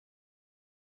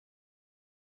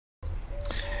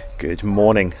Good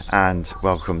morning and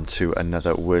welcome to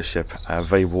another worship. A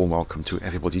very warm welcome to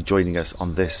everybody joining us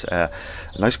on this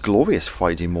nice glorious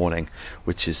Friday morning,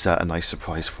 which is a nice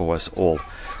surprise for us all,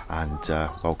 and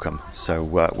welcome. So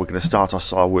we're going to start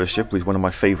our worship with one of my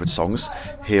favourite songs,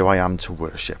 Here I Am to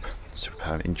Worship. So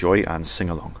enjoy and sing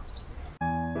along.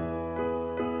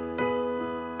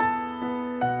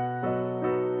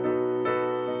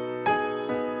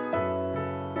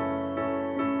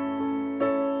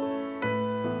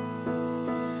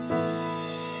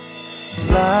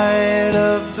 Light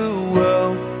of the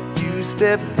world, you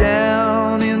step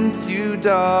down into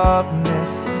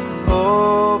darkness.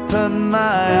 Open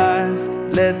my eyes,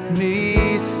 let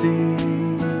me see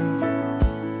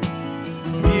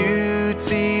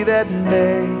beauty that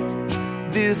made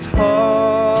this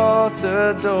heart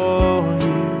adore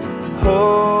you.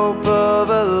 Hope of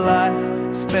a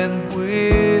life spent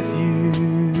with you.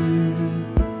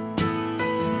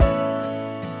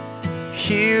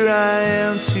 Here I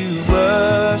am to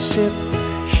worship,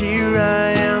 here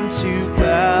I am to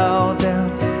bow down,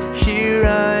 here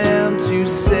I am to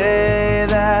say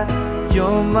that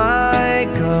you're my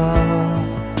God.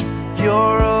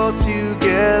 You're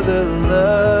altogether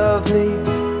lovely,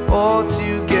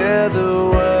 altogether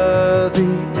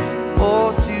worthy,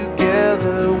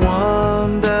 altogether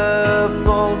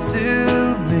wonderful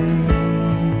to me.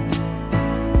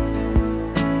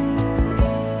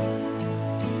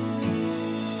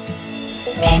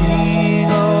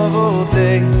 King of all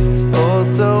days, oh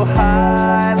so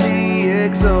highly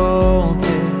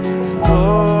exalted,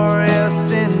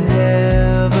 glorious in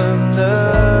heaven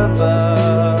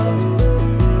above.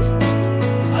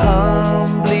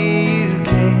 Humbly you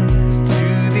came to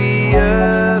the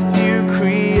earth you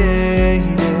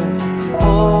created,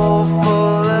 all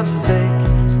full of sake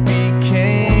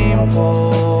became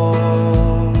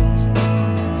poor.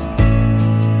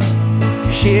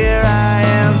 Here I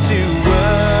am to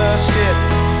worship,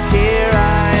 here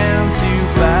I am to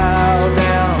bow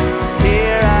down,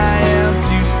 here I am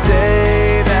to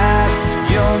say that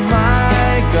you're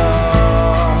my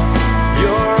God.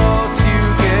 You're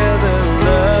altogether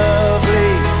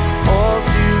lovely,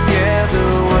 altogether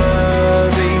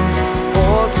worthy,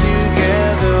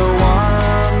 altogether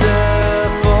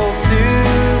wonderful to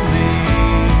me.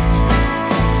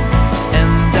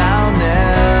 And I'll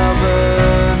never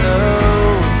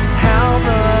know how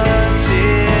much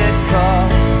it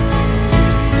cost to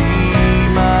see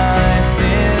my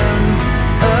sin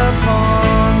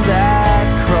upon that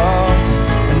cross.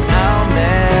 And I'll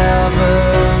never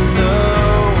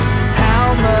know how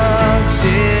much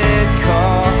it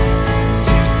cost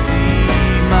to see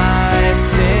my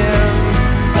sin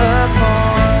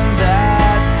upon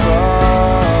that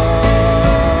cross.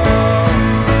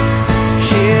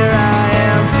 Here I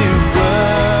am to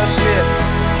worship,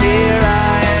 here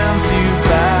I am to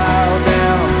bow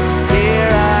down,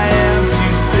 here I am to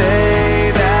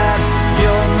say that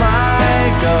you're my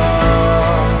God.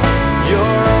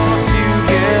 You're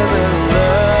altogether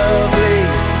lovely,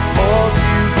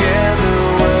 altogether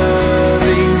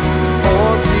worthy,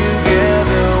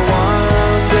 altogether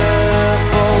wonderful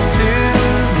to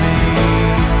me.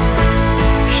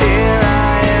 Here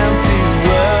I am to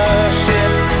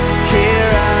worship,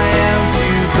 here I am to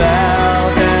bow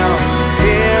down,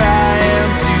 here I am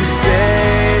to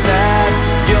say that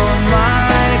you're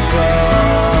my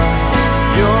God.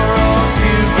 You're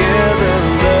altogether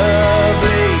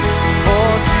lovely,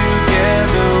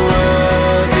 altogether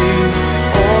worthy,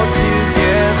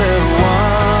 altogether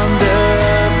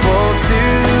wonderful to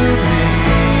me.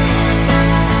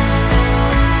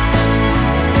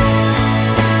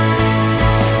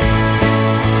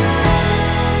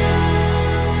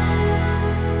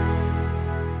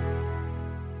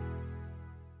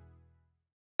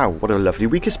 Wow, what a lovely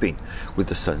week it's been, with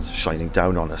the sun shining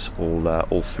down on us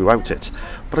all throughout it.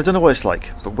 But I don't know what it's like,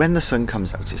 but when the sun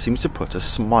comes out, it seems to put a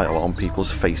smile on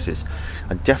people's faces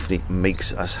and definitely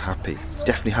makes us happy.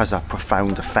 Definitely has that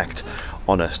profound effect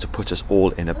on us to put us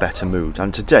all in a better mood.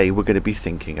 And today we're going to be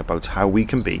thinking about how we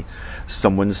can be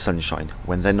someone's sunshine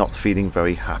when they're not feeling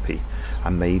very happy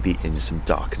and maybe in some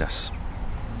darkness.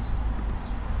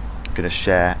 I'm going to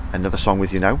share another song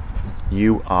with you now.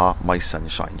 You Are My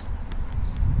Sunshine.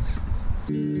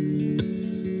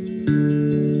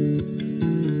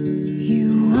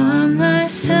 You are my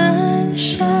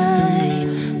sunshine,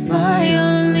 my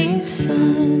only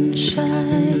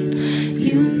sunshine.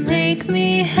 You make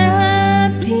me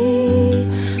happy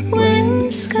when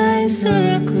skies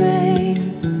are gray.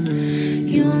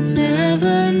 You'll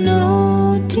never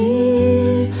know,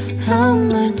 dear, how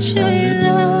much I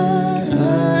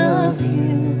love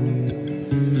you.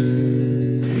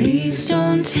 Please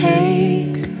don't take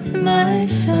my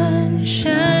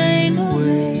sunshine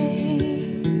away.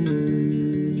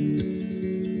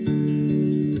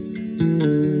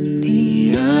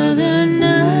 The other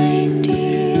night,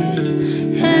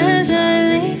 dear, as I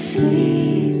lay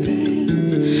sleeping,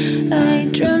 I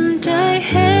dreamt I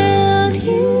held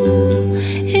you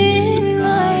in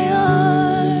my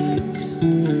arms.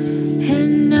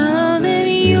 And now that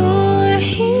you're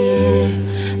here,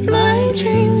 my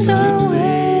dreams are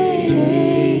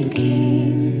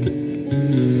waking,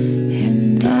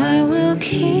 and I will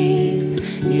keep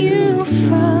you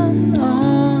from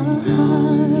all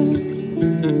harm.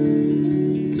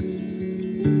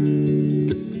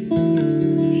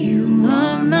 You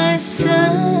are my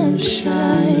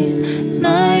sunshine,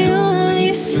 my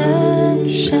only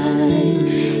sunshine.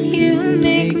 You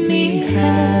make me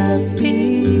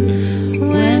happy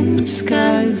when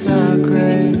skies are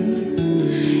gray.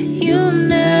 You'll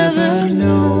never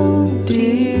know,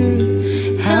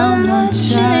 dear, how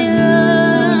much I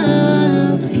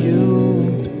love you.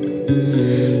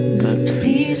 But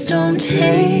please don't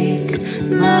take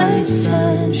my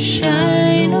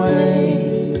sunshine away.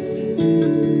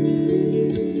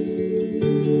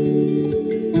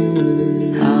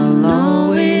 I'll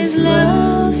always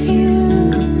love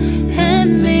you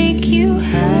and make you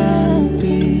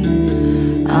happy.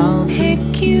 I'll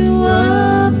pick you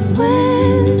up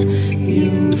when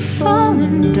you've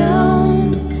fallen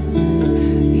down.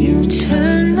 You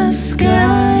turn the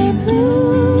sky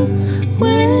blue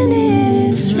when it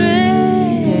is raining.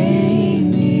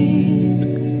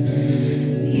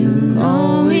 You'll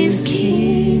always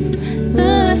keep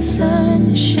the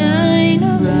sunshine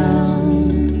around.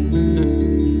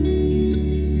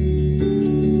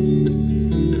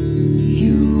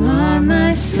 You are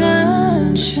my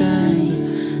sunshine,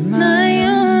 my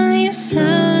only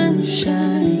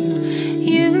sunshine.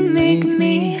 You make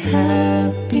me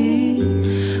happy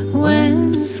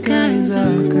when skies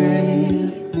are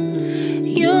gray.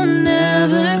 You'll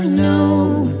never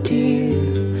know,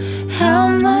 dear, how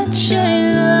much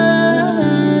I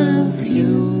love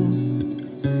you.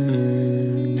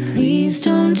 Please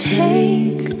don't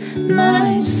take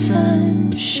my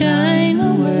sunshine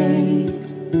away.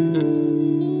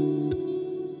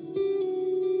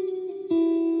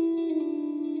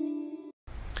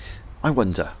 I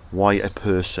wonder why a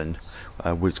person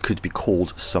could be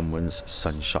called someone's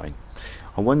sunshine.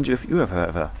 I wonder if you have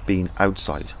ever been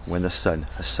outside when the sun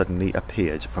has suddenly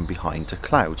appeared from behind a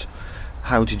cloud.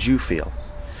 How did you feel?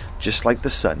 Just like the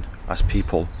sun, as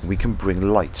people, we can bring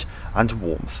light and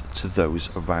warmth to those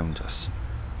around us.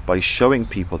 By showing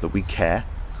people that we care,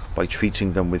 by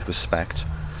treating them with respect,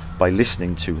 by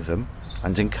listening to them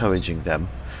and encouraging them,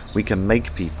 we can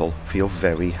make people feel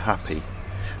very happy.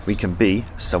 We can be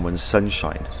someone's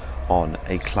sunshine on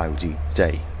a cloudy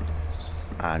day.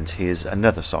 And here's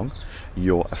another song,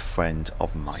 You're a Friend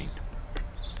of Mine.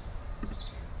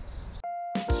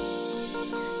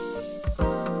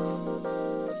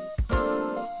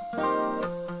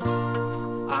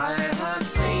 I have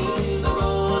seen the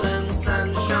golden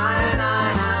sunshine,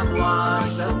 I have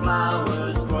watched the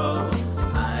flowers grow,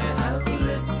 I have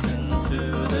listened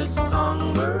to the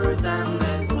songbirds, and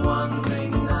there's one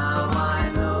thing now I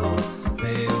know.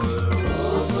 They were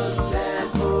all put there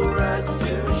for us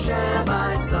to share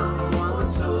by someone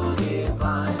so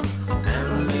divine.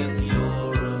 And if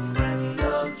you're a friend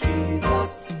of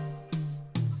Jesus,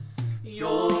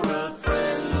 you're a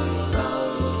friend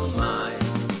of mine.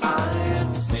 I've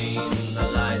seen the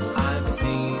light, I've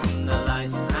seen the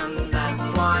light, and that's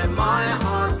why my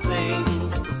heart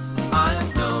sings.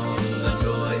 I've known the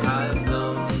joy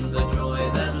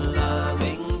that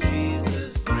loving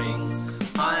Jesus brings.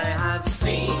 I have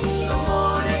seen the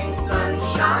morning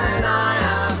sunshine, I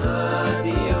have heard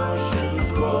the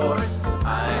oceans roar,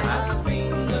 I have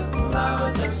seen the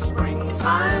flowers of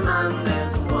springtime, and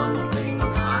there's one thing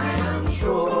I am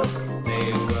sure.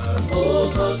 They were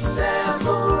all put there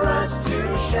for us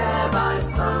to share by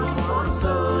someone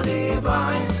so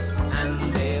divine.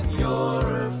 And if you're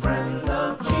a friend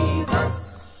of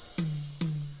Jesus,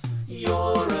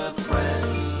 you're a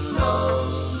friend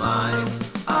of mine.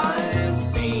 I've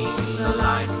seen the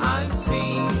light, I've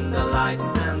seen the light,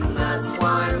 and that's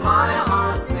why my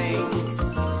heart sings.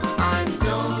 I've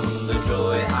known the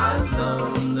joy, I've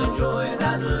known the joy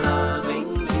that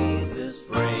loving Jesus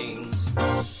brings.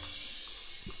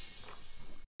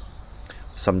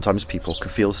 Sometimes people can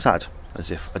feel sad,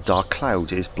 as if a dark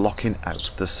cloud is blocking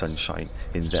out the sunshine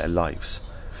in their lives.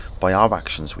 By our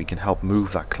actions we can help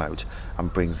move that cloud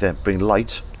and bring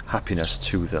light, happiness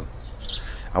to them.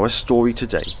 Our story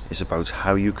today is about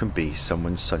how you can be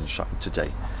someone's sunshine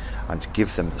today and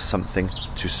give them something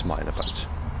to smile about.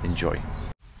 Enjoy.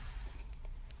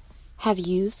 Have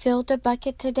you filled a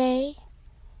bucket today?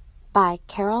 By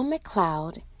Carol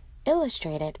McLeod,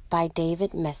 illustrated by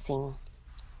David Messing.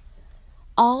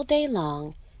 All day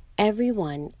long,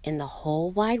 everyone in the whole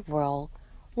wide world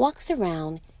walks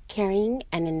around carrying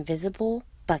an invisible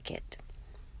bucket.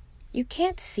 You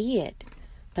can't see it,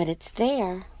 but it's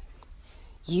there.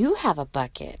 You have a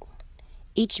bucket.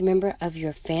 Each member of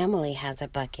your family has a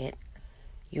bucket.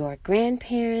 Your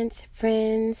grandparents,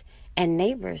 friends, and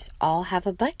neighbors all have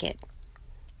a bucket.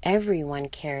 Everyone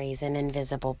carries an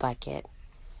invisible bucket.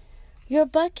 Your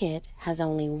bucket has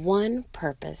only one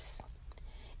purpose.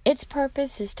 Its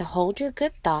purpose is to hold your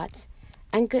good thoughts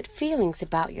and good feelings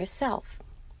about yourself.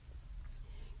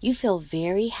 You feel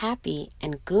very happy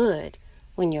and good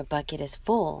when your bucket is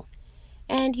full,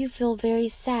 and you feel very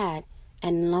sad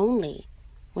and lonely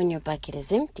when your bucket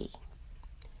is empty.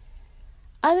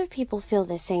 Other people feel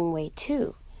the same way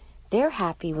too. They're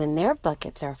happy when their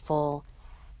buckets are full,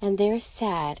 and they're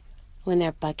sad when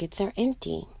their buckets are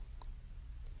empty.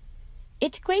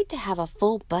 It's great to have a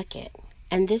full bucket,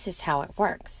 and this is how it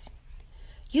works.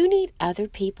 You need other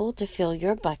people to fill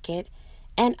your bucket,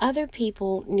 and other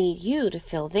people need you to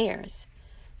fill theirs.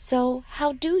 So,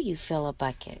 how do you fill a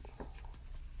bucket?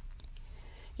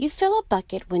 You fill a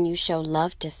bucket when you show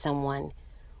love to someone,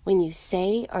 when you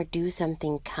say or do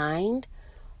something kind,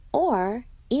 or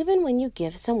even when you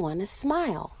give someone a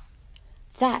smile.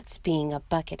 That's being a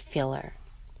bucket filler.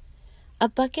 A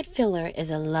bucket filler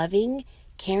is a loving,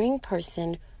 caring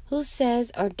person who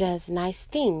says or does nice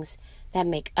things that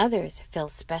make others feel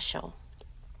special.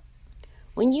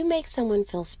 When you make someone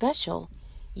feel special,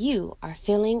 you are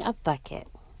filling a bucket.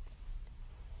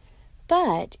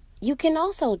 But you can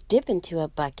also dip into a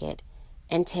bucket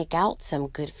and take out some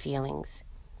good feelings.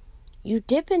 You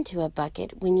dip into a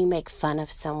bucket when you make fun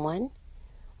of someone,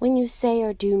 when you say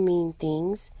or do mean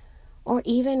things, or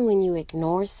even when you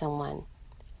ignore someone.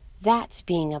 That's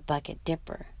being a bucket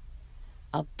dipper.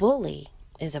 A bully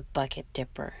is a bucket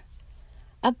dipper.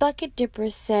 A bucket dipper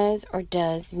says or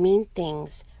does mean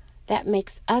things that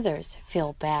makes others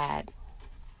feel bad.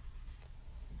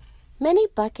 Many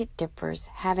bucket dippers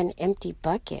have an empty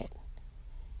bucket.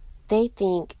 They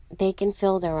think they can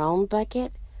fill their own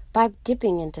bucket by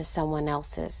dipping into someone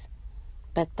else's,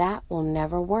 but that will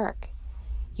never work.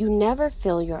 You never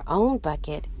fill your own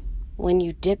bucket when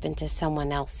you dip into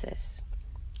someone else's.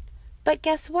 But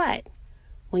guess what?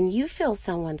 When you fill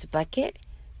someone's bucket,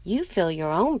 you fill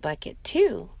your own bucket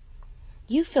too.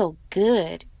 You feel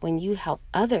good when you help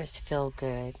others feel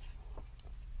good.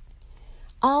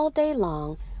 All day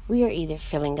long, we are either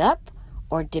filling up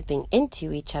or dipping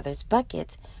into each other's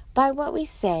buckets by what we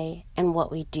say and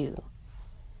what we do.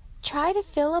 Try to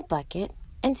fill a bucket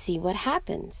and see what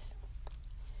happens.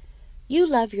 You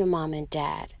love your mom and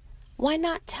dad. Why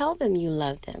not tell them you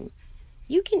love them?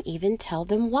 You can even tell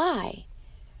them why.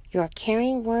 Your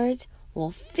caring words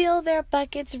will fill their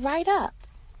buckets right up.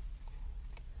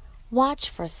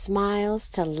 Watch for smiles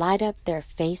to light up their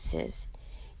faces.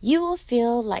 You will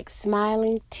feel like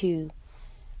smiling too.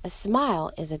 A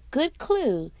smile is a good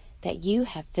clue that you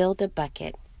have filled a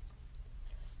bucket.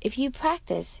 If you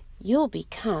practice, you'll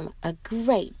become a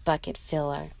great bucket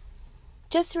filler.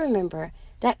 Just remember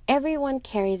that everyone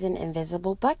carries an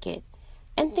invisible bucket,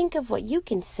 and think of what you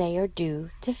can say or do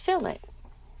to fill it.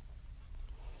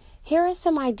 Here are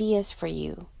some ideas for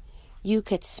you. You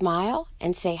could smile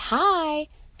and say hi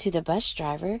to the bus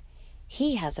driver.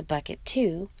 He has a bucket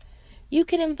too. You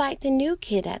could invite the new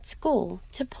kid at school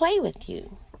to play with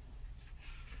you.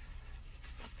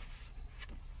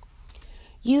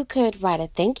 You could write a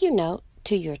thank you note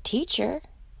to your teacher.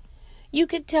 You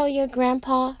could tell your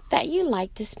grandpa that you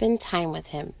like to spend time with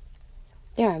him.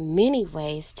 There are many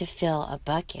ways to fill a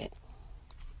bucket.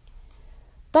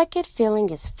 Bucket filling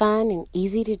is fun and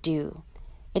easy to do.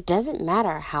 It doesn't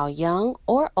matter how young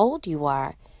or old you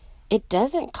are. It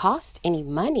doesn't cost any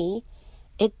money.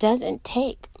 It doesn't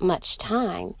take much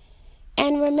time.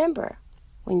 And remember,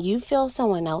 when you fill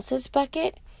someone else's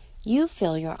bucket, you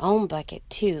fill your own bucket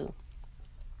too.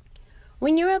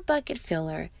 When you're a bucket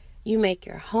filler, you make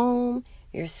your home,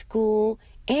 your school,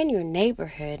 and your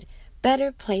neighborhood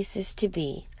better places to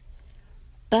be.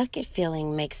 Bucket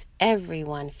filling makes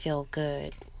everyone feel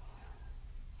good.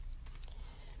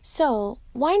 So,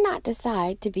 why not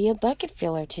decide to be a bucket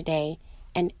filler today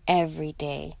and every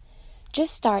day?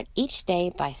 Just start each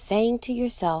day by saying to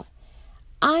yourself,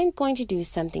 I'm going to do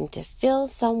something to fill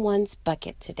someone's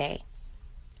bucket today.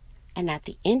 And at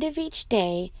the end of each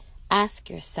day, ask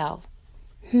yourself,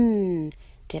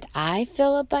 did I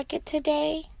fill a bucket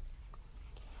today?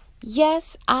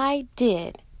 Yes, I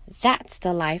did. That's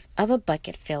the life of a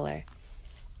bucket filler.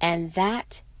 And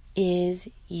that is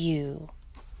you.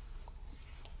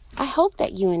 I hope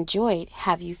that you enjoyed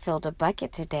Have You Filled a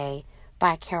Bucket Today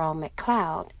by Carol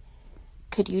McLeod.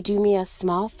 Could you do me a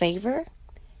small favor?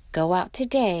 Go out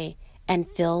today and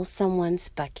fill someone's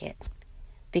bucket,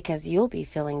 because you'll be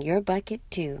filling your bucket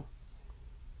too.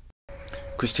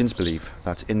 Christians believe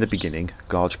that in the beginning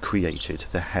God created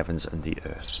the heavens and the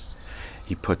earth.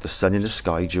 He put the sun in the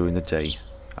sky during the day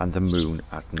and the moon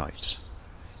at night.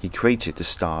 He created the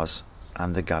stars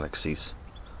and the galaxies.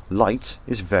 Light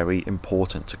is very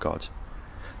important to God.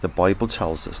 The Bible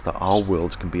tells us that our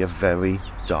world can be a very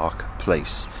dark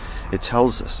place. It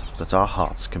tells us that our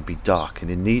hearts can be dark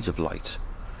and in need of light.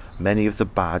 Many of the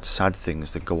bad, sad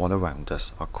things that go on around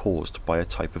us are caused by a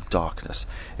type of darkness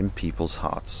in people's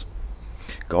hearts.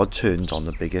 God turned on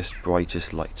the biggest,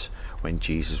 brightest light when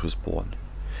Jesus was born.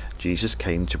 Jesus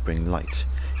came to bring light.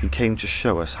 He came to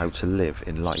show us how to live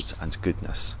in light and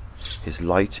goodness. His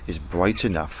light is bright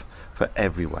enough for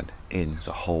everyone in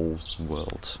the whole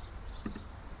world.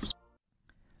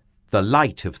 The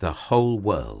light of the whole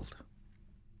world.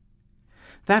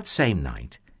 That same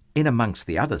night, in amongst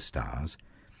the other stars,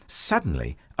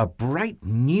 suddenly a bright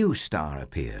new star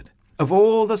appeared. Of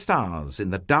all the stars in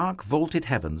the dark vaulted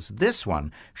heavens, this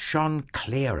one shone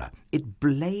clearer. It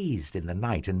blazed in the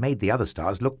night and made the other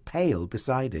stars look pale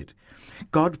beside it.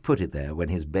 God put it there when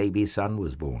his baby son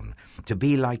was born, to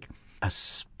be like a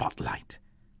spotlight,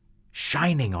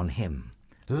 shining on him,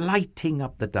 lighting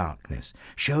up the darkness,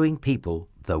 showing people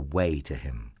the way to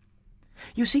him.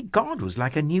 You see, God was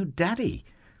like a new daddy.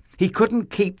 He couldn't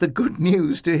keep the good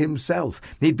news to himself.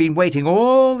 He'd been waiting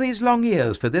all these long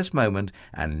years for this moment,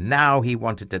 and now he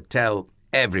wanted to tell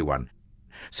everyone.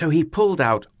 So he pulled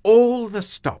out all the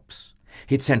stops.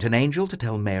 He'd sent an angel to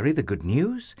tell Mary the good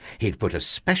news. He'd put a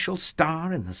special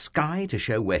star in the sky to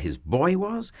show where his boy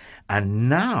was. And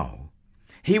now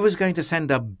he was going to send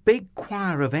a big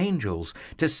choir of angels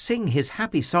to sing his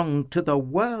happy song to the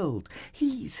world.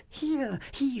 He's here.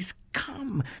 He's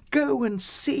come. Go and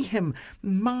see him,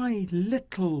 my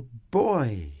little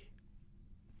boy.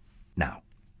 Now,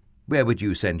 where would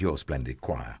you send your splendid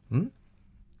choir?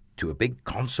 To a big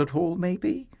concert hall,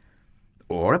 maybe?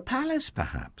 Or a palace,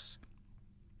 perhaps?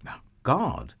 Now,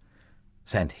 God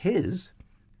sent his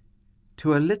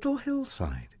to a little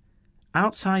hillside,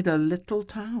 outside a little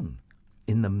town,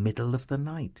 in the middle of the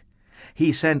night.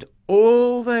 He sent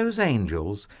all those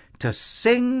angels to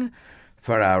sing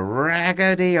for a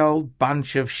raggedy old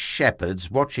bunch of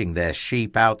shepherds watching their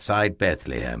sheep outside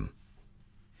Bethlehem.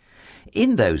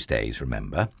 In those days,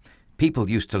 remember, people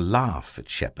used to laugh at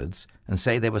shepherds and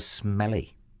say they were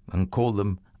smelly and call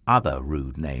them other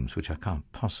rude names which I can't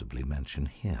possibly mention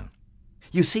here.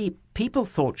 You see, people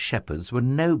thought shepherds were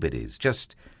nobodies,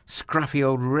 just scruffy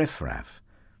old riffraff.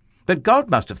 But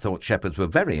God must have thought shepherds were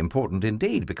very important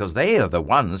indeed, because they are the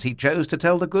ones he chose to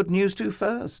tell the good news to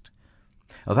first.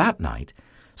 That night,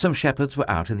 some shepherds were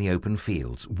out in the open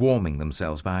fields, warming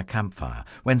themselves by a campfire,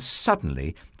 when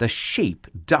suddenly the sheep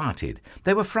darted.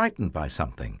 They were frightened by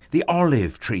something. The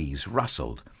olive trees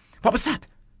rustled. What was that?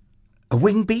 A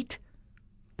wing beat?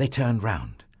 They turned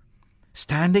round.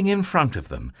 Standing in front of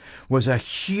them was a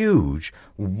huge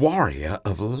warrior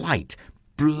of light,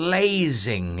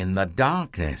 blazing in the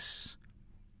darkness.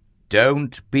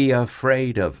 "Don't be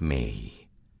afraid of me,"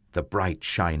 the bright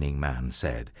shining man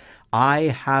said. "I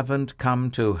haven't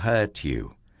come to hurt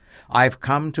you. I've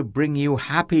come to bring you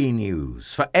happy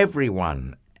news for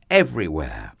everyone,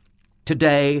 everywhere.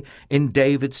 Today, in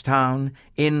David's town,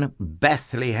 in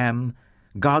Bethlehem,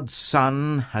 God's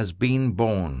Son has been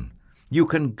born. You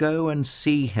can go and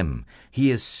see him.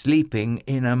 He is sleeping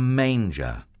in a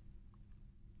manger."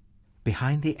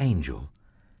 Behind the angel,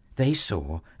 they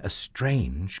saw a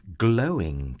strange,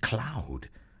 glowing cloud.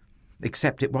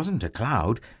 Except it wasn't a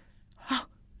cloud.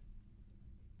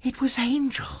 It was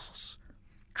angels.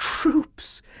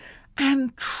 Troops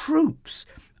and troops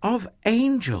of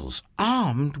angels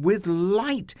armed with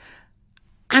light.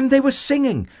 And they were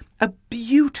singing a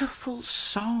beautiful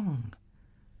song.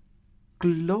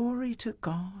 "Glory to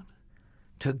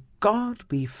God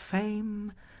be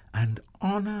fame and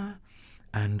honor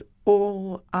and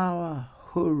all our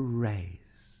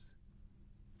hoorays."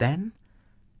 Then,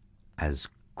 as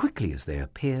quickly as they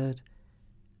appeared,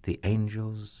 the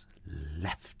angels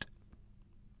left.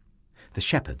 The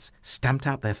shepherds stamped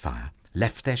out their fire,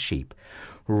 left their sheep,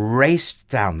 raced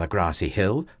down the grassy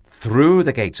hill, through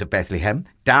the gates of Bethlehem,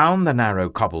 down the narrow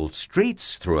cobbled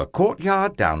streets, through a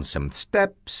courtyard, down some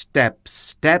steps,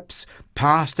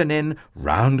 past an inn,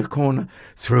 round a corner,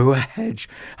 through a hedge,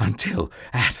 until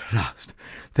at last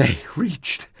they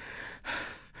reached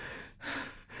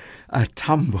a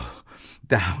tumble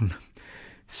down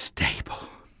Stable.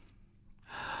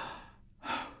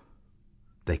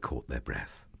 They caught their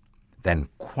breath. Then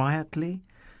quietly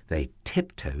they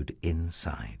tiptoed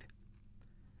inside.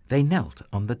 They knelt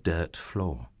on the dirt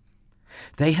floor.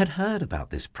 They had heard about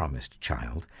this promised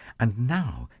child, and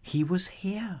now he was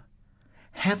here.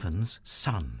 Heaven's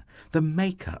son, the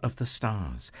maker of the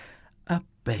stars, a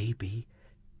baby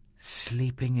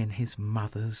sleeping in his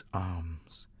mother's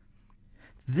arms.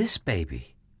 This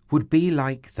baby would be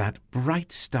like that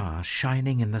bright star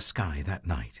shining in the sky that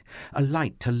night, a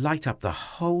light to light up the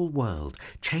whole world,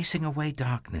 chasing away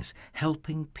darkness,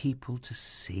 helping people to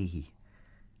see.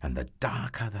 And the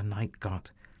darker the night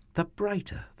got, the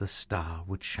brighter the star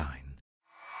would shine.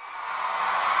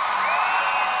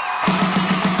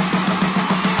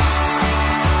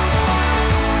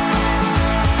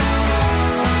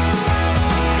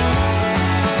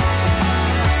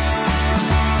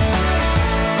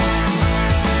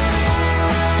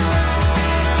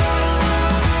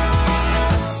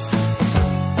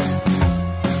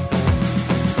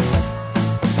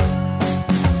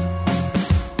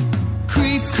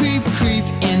 Creep, creep, creep,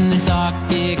 in the dark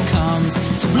fear comes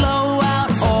to blow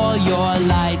out all your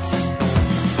lights.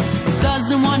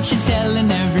 Doesn't want you telling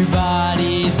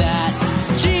everybody that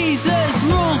Jesus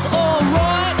rules all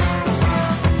right.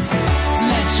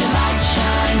 Let your light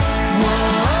shine,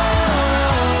 whoa.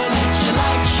 Let your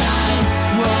light shine,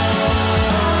 whoa.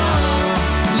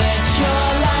 Let your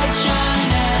light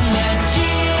shine and let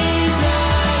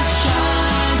Jesus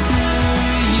shine through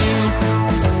you.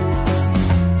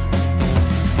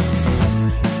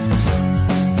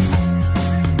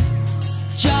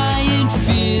 Giant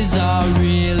fears are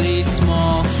really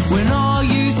small when all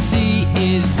you see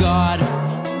is God.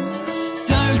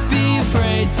 Don't be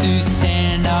afraid to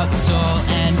stand up tall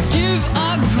and give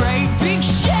a great big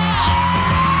shout.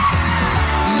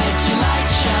 Let your light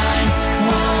shine,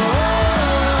 whoa.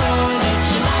 Let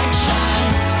your light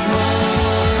shine, whoa.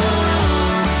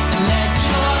 Let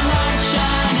your light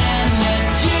shine and let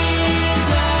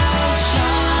Jesus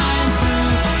shine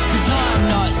through. 'Cause I'm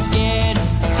not scared.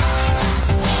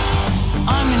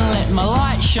 I'm gonna let my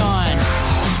light shine.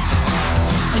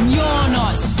 And you're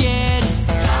not scared.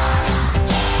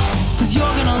 'Cause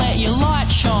you're gonna let your light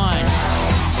shine.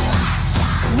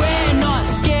 We're not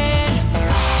scared.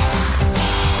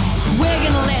 We're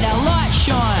gonna let our light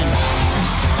shine.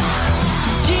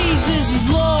 'Cause Jesus is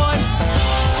Lord.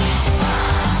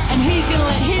 And He's gonna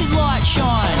let His light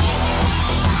shine.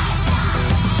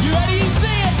 You ready to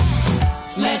see it?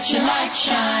 Let your light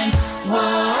shine,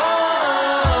 whoa.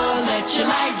 Let your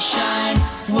light shine,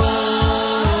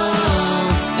 whoa.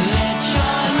 Let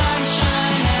your light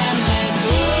shine and let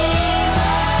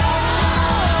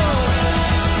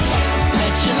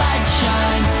Let your light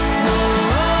shine, whoa.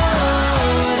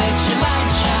 Let your light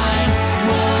shine,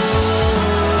 whoa.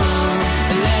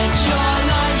 Let your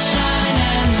light shine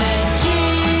and let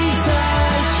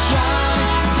Jesus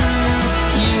shine through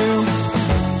you.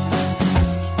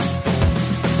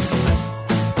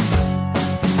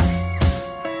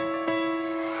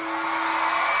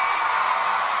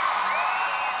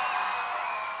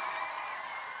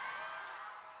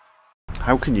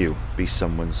 How can you be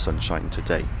someone's sunshine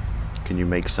today? Can you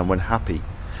make someone happy?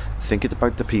 Think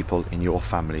about the people in your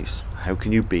families. How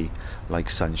can you be like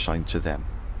sunshine to them?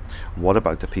 What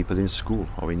about the people in school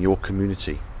or in your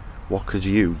community? What could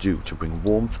you do to bring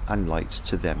warmth and light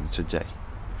to them today?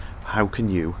 How can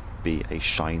you be a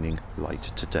shining light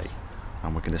today?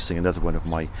 And we're going to sing another one of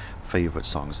my favourite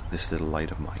songs, This Little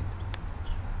Light of Mine.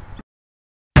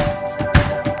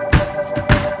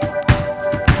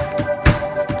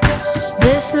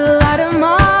 This little light of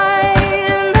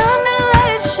mine, I'm gonna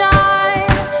let it shine.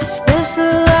 This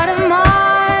little light of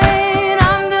mine,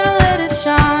 I'm gonna let it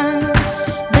shine.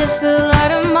 This little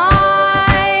light of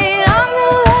mine, I'm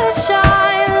gonna let it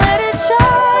shine. Let it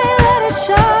shine, let it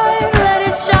shine, let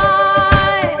it shine.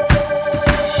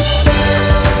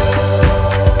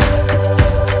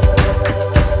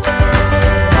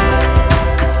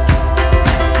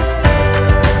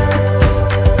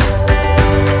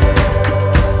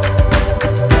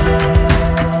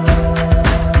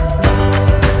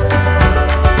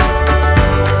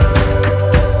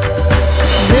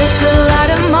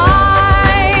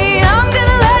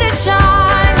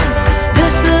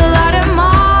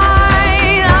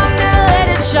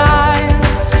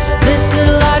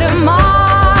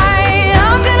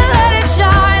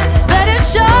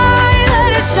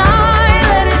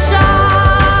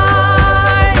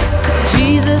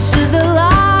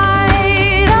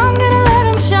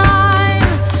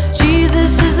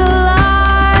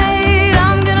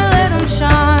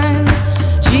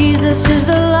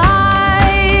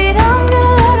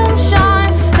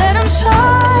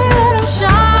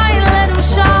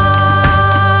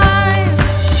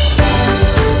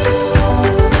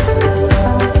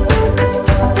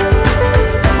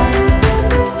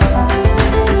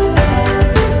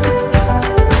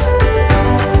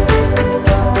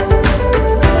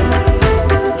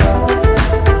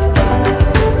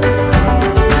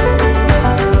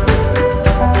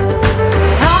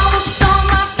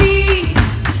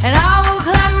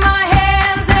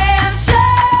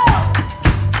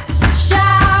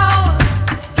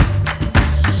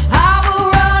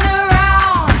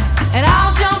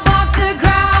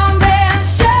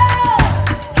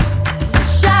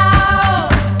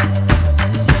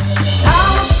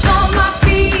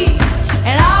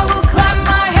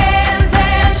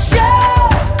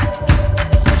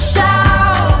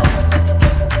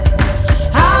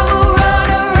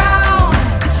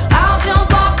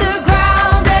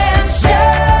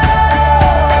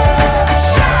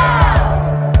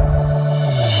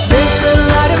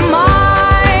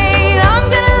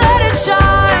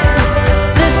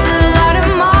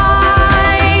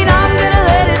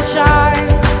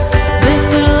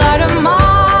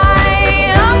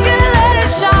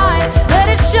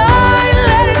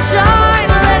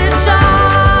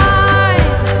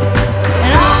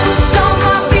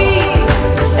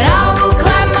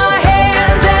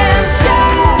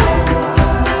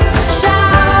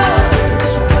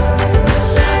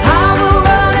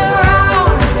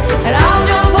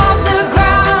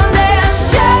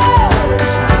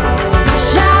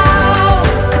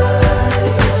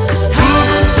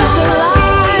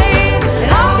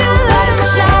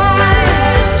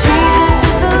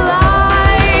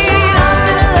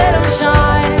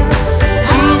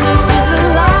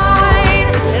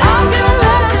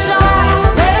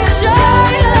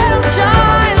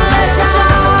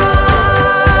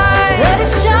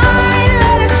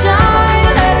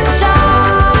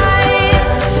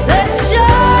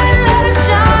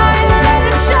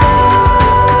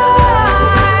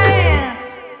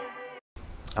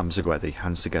 arms agweddi,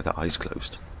 hands together, eyes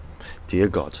closed. Dear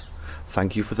God,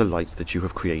 thank you for the light that you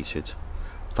have created.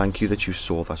 Thank you that you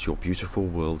saw that your beautiful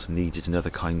world needed another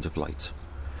kind of light.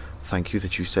 Thank you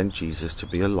that you sent Jesus to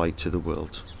be a light to the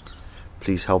world.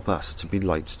 Please help us to be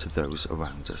lights to those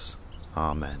around us.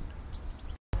 Amen.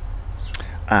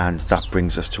 And that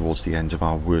brings us towards the end of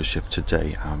our worship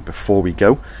today. And before we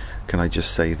go, can I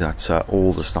just say that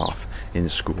all the staff in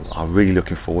school are really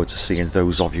looking forward to seeing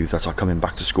those of you that are coming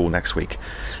back to school next week.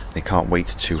 They can't wait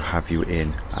to have you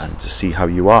in and to see how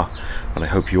you are. And I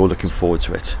hope you're looking forward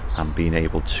to it and being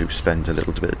able to spend a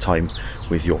little bit of time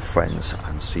with your friends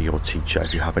and see your teacher.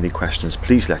 If you have any questions,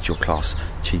 please let your class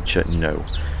teacher know.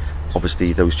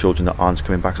 Obviously, those children that aren't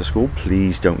coming back to school,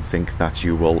 please don't think that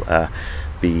you will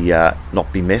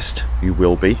not be missed. You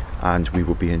will be, and we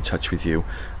will be in touch with you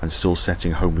and still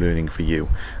setting home learning for you,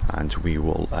 and we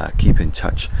will keep in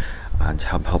touch and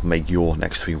help make your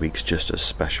next 3 weeks just as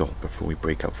special before we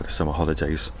break out for the summer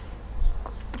holidays.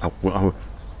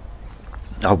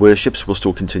 Our worships will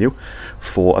still continue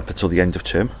for up until the end of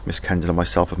term. Miss Kendall and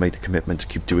myself have made the commitment to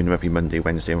keep doing them every Monday,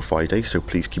 Wednesday and Friday, so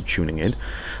please keep tuning in.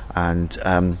 And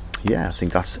yeah, I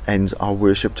think that ends our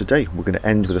worship today. We're going to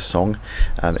end with a song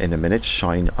in a minute,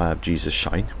 Shine, Jesus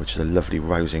Shine, which is a lovely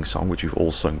rousing song which you've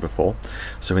all sung before.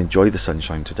 So enjoy the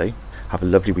sunshine today. Have a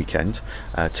lovely weekend.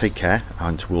 Take care,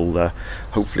 and we'll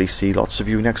hopefully see lots of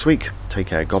you next week. Take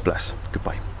care. God bless.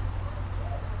 Goodbye.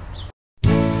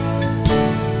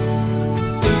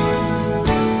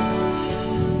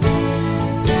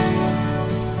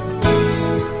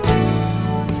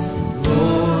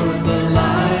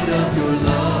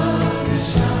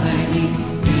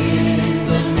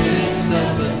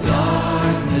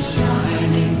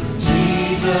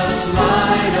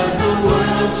 Light of the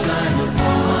world, shine upon